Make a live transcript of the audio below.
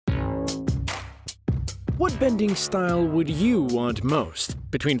What bending style would you want most?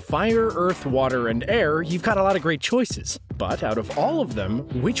 Between fire, earth, water, and air, you've got a lot of great choices. But out of all of them,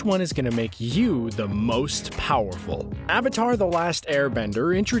 which one is going to make you the most powerful? Avatar the Last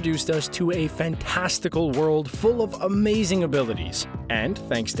Airbender introduced us to a fantastical world full of amazing abilities. And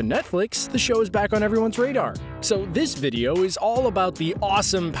thanks to Netflix, the show is back on everyone's radar. So this video is all about the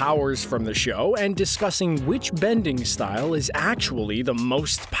awesome powers from the show and discussing which bending style is actually the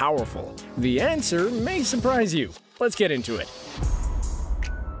most powerful. The answer may surprise you. Let's get into it.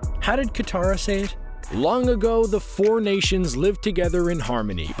 How did Katara say it? Long ago, the four nations lived together in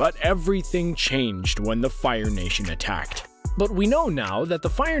harmony, but everything changed when the Fire Nation attacked. But we know now that the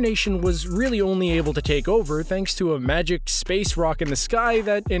Fire Nation was really only able to take over thanks to a magic space rock in the sky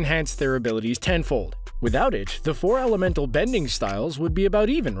that enhanced their abilities tenfold. Without it, the four elemental bending styles would be about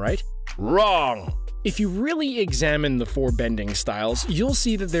even, right? Wrong! If you really examine the four bending styles, you'll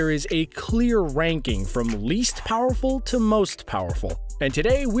see that there is a clear ranking from least powerful to most powerful. And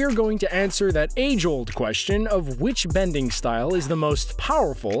today we're going to answer that age-old question of which bending style is the most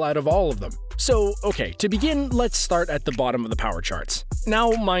powerful out of all of them. So, okay, to begin, let's start at the bottom of the power charts. Now,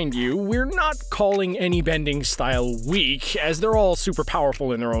 mind you, we're not calling any bending style weak, as they're all super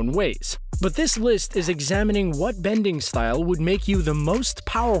powerful in their own ways. But this list is examining what bending style would make you the most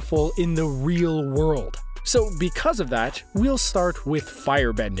powerful in the real world. So because of that, we'll start with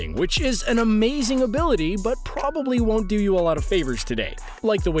firebending, which is an amazing ability but probably won't do you a lot of favors today.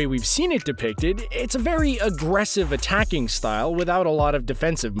 Like the way we've seen it depicted, it's a very aggressive attacking style without a lot of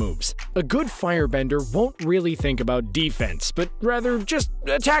defensive moves. A good firebender won't really think about defense, but rather just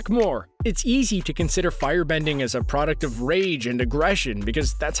attack more. It's easy to consider firebending as a product of rage and aggression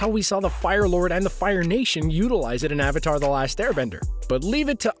because that's how we saw the Fire Lord and the Fire Nation utilize it in Avatar the Last Airbender. But leave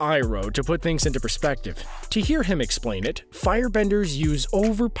it to Iroh to put things into perspective. To hear him explain it, firebenders use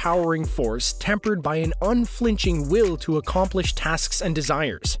overpowering force tempered by an unflinching will to accomplish tasks and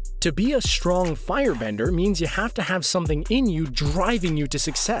desires. To be a strong firebender means you have to have something in you driving you to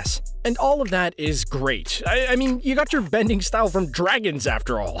success. And all of that is great. I mean, you got your bending style from dragons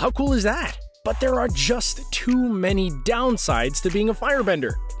after all. How cool is that? But there are just too many downsides to being a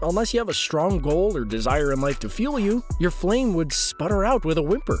firebender. Unless you have a strong goal or desire in life to fuel you, your flame would sputter out with a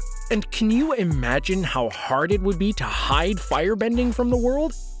whimper. And can you imagine how hard it would be to hide firebending from the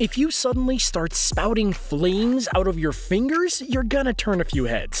world? If you suddenly start spouting flames out of your fingers, you're gonna turn a few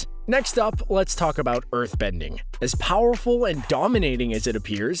heads. Next up, let's talk about earthbending. As powerful and dominating as it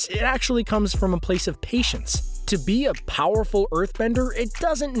appears, it actually comes from a place of patience. To be a powerful earthbender, it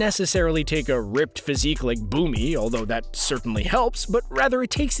doesn't necessarily take a ripped physique like Bumi, although that certainly helps, but rather it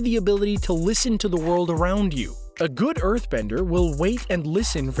takes the ability to listen to the world around you. A good earthbender will wait and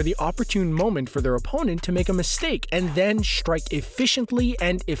listen for the opportune moment for their opponent to make a mistake and then strike efficiently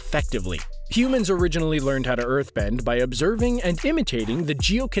and effectively. Humans originally learned how to earthbend by observing and imitating the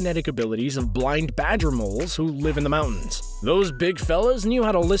geokinetic abilities of blind badger moles who live in the mountains. Those big fellas knew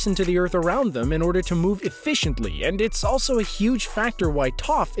how to listen to the earth around them in order to move efficiently, and it's also a huge factor why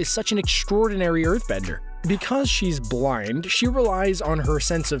Toph is such an extraordinary earthbender. Because she's blind, she relies on her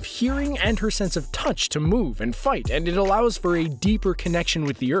sense of hearing and her sense of touch to move and fight, and it allows for a deeper connection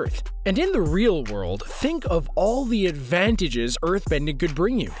with the earth. And in the real world, think of all the advantages earthbending could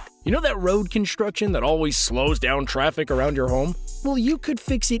bring you. You know that road construction that always slows down traffic around your home? Well, you could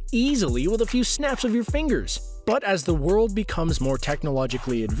fix it easily with a few snaps of your fingers. But as the world becomes more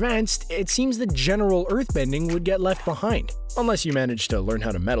technologically advanced, it seems that general earthbending would get left behind. Unless you manage to learn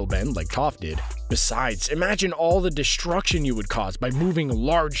how to metal bend like Toph did. Besides, imagine all the destruction you would cause by moving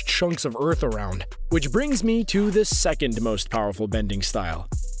large chunks of earth around. Which brings me to the second most powerful bending style,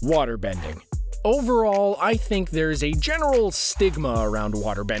 waterbending. Overall, I think there's a general stigma around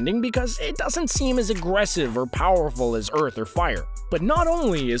waterbending because it doesn't seem as aggressive or powerful as earth or fire. But not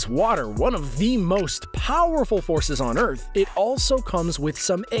only is water one of the most powerful forces on Earth, it also comes with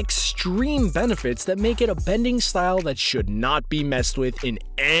some extreme benefits that make it a bending style that should not be messed with in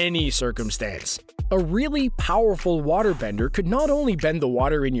any circumstance. A really powerful waterbender could not only bend the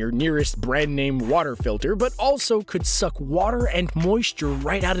water in your nearest brand name water filter, but also could suck water and moisture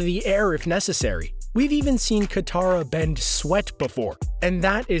right out of the air if necessary. We've even seen Katara bend sweat before, and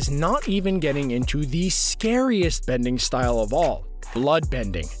that is not even getting into the scariest bending style of all,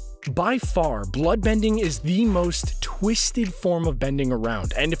 bloodbending. By far, bloodbending is the most twisted form of bending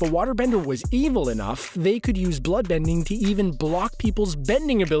around, and if a waterbender was evil enough, they could use bloodbending to even block people's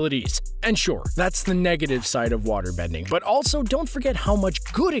bending abilities. And sure, that's the negative side of waterbending, but also don't forget how much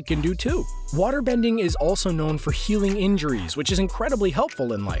good it can do too. Waterbending is also known for healing injuries, which is incredibly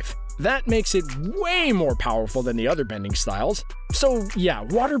helpful in life. That makes it way more powerful than the other bending styles. So yeah,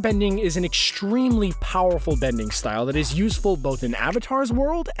 waterbending is an extremely powerful bending style that is useful both in Avatar's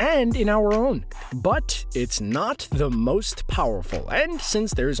world and in our own. But it's not the most powerful, and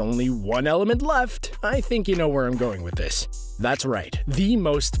since there's only one element left, I think you know where I'm going with this. That's right, the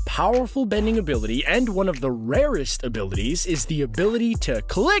most powerful bending ability and one of the rarest abilities is the ability to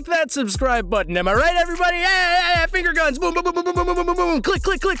click that subscribe button. Am I right, everybody? Yeah, finger guns, boom, boom, boom, boom, boom, boom, boom, boom, boom, click,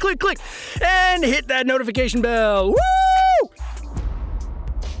 click, click, click, click, and hit that notification bell. Woo!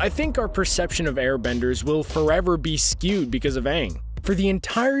 I think our perception of airbenders will forever be skewed because of Aang. For the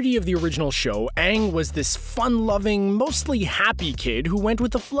entirety of the original show, Aang was this fun-loving, mostly happy kid who went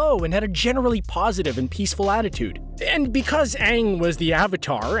with the flow and had a generally positive and peaceful attitude. And because Aang was the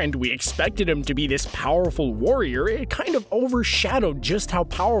Avatar and we expected him to be this powerful warrior, it kind of overshadowed just how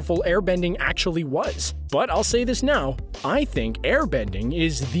powerful airbending actually was. But I'll say this now, I think airbending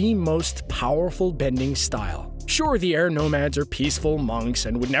is the most powerful bending style. Sure, the air nomads are peaceful monks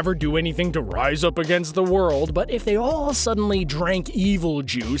and would never do anything to rise up against the world, but if they all suddenly drank evil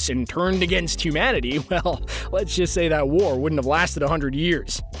juice and turned against humanity, well, let's just say that war wouldn't have lasted 100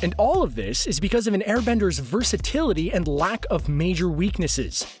 years. And all of this is because of an airbender's versatility and lack of major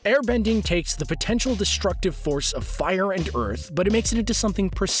weaknesses. Airbending takes the potential destructive force of fire and earth, but it makes it into something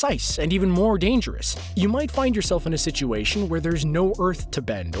precise and even more dangerous. You might find yourself in a situation where there's no earth to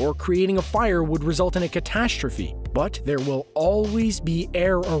bend, or creating a fire would result in a catastrophe. But there will always be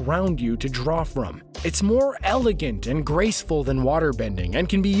air around you to draw from. It's more elegant and graceful than waterbending and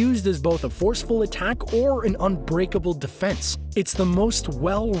can be used as both a forceful attack or an unbreakable defense. It's the most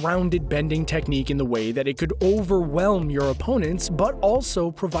well-rounded bending technique in the way that it could overwhelm your opponents but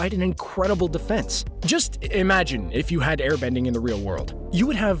also provide an incredible defense. Just imagine if you had airbending in the real world. You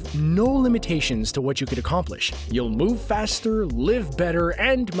would have no limitations to what you could accomplish. You'll move faster, live better,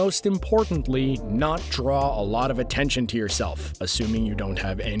 and most importantly, not draw a lot of attention to yourself, assuming you don't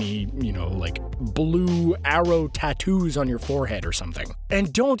have any, like blue arrow tattoos on your forehead or something.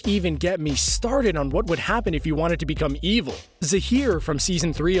 And don't even get me started on what would happen if you wanted to become evil. Zahir from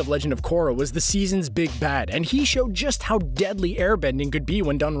Season 3 of Legend of Korra was the season's big bad, and he showed just how deadly airbending could be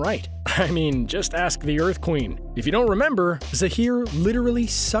when done right. I mean, just ask the Earth Queen. If you don't remember, Zahir literally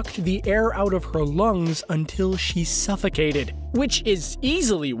sucked the air out of her lungs until she suffocated, which is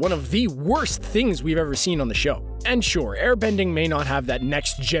easily one of the worst things we've ever seen on the show. And sure, airbending may not have that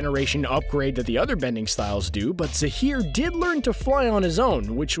next generation upgrade that the other bending styles do, but Zahir did learn to fly on his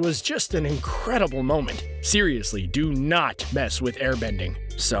own, which was just an incredible moment. Seriously, do not mess with airbending.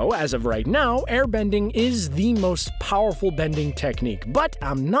 So, as of right now, airbending is the most powerful bending technique, but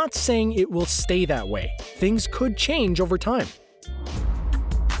I'm not saying it will stay that way. Things could change over time.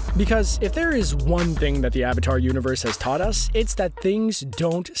 Because if there is one thing that the Avatar universe has taught us, it's that things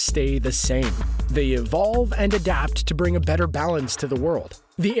don't stay the same. They evolve and adapt to bring a better balance to the world.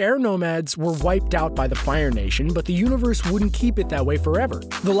 The air nomads were wiped out by the Fire Nation, but the universe wouldn't keep it that way forever.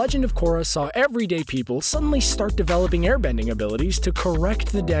 The Legend of Korra saw everyday people suddenly start developing airbending abilities to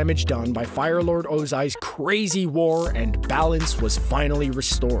correct the damage done by Fire Lord Ozai's crazy war, and balance was finally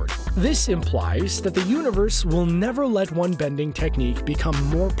restored. This implies that the universe will never let one bending technique become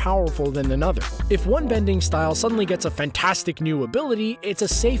more powerful than another. If one bending style suddenly gets a fantastic new ability, it's a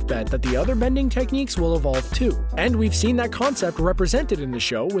safe bet that the other bending techniques will evolve too. And we've seen that concept represented in the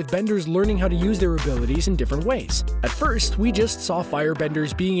show, with benders learning how to use their abilities in different ways. At first, we just saw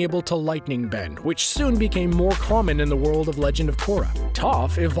firebenders being able to lightning bend, which soon became more common in the world of Legend of Korra.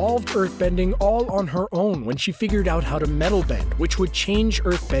 Toph evolved earthbending all on her own when she figured out how to metal bend, which would change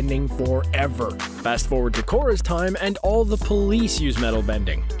earthbending forever. Fast forward to Korra's time, and all the police use metal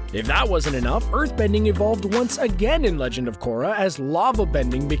bending. If that wasn't enough, earthbending evolved once again in Legend of Korra as lava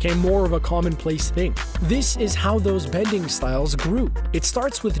bending became more of a commonplace thing. This is how those bending styles grew. It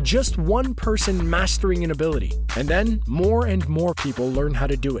starts with just one person mastering an ability, and then more and more people learn how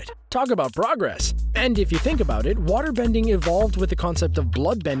to do it. Talk about progress! And if you think about it, waterbending evolved with the concept of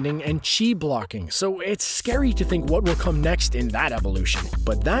bloodbending and chi blocking, so it's scary to think what will come next in that evolution.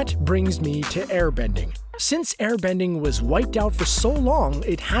 But that brings me to airbending. Since airbending was wiped out for so long,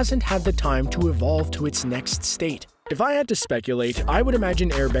 it hasn't had the time to evolve to its next state. If I had to speculate, I would imagine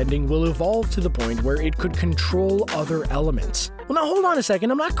airbending will evolve to the point where it could control other elements. Well, now hold on a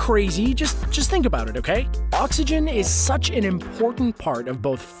second, I'm not crazy, just think about it, okay? Oxygen is such an important part of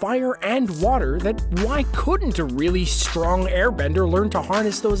both fire and water that why couldn't a really strong airbender learn to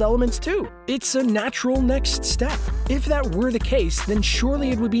harness those elements too? It's a natural next step. If that were the case, then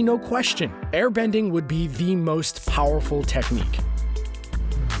surely it would be no question. Airbending would be the most powerful technique.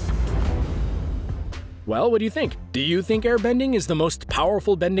 Well, what do you think? Do you think airbending is the most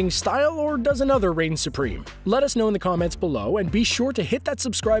powerful bending style, or does another reign supreme? Let us know in the comments below, and be sure to hit that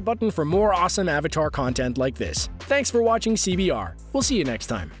subscribe button for more awesome Avatar content like this. Thanks for watching CBR. We'll see you next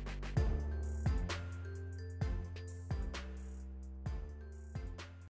time.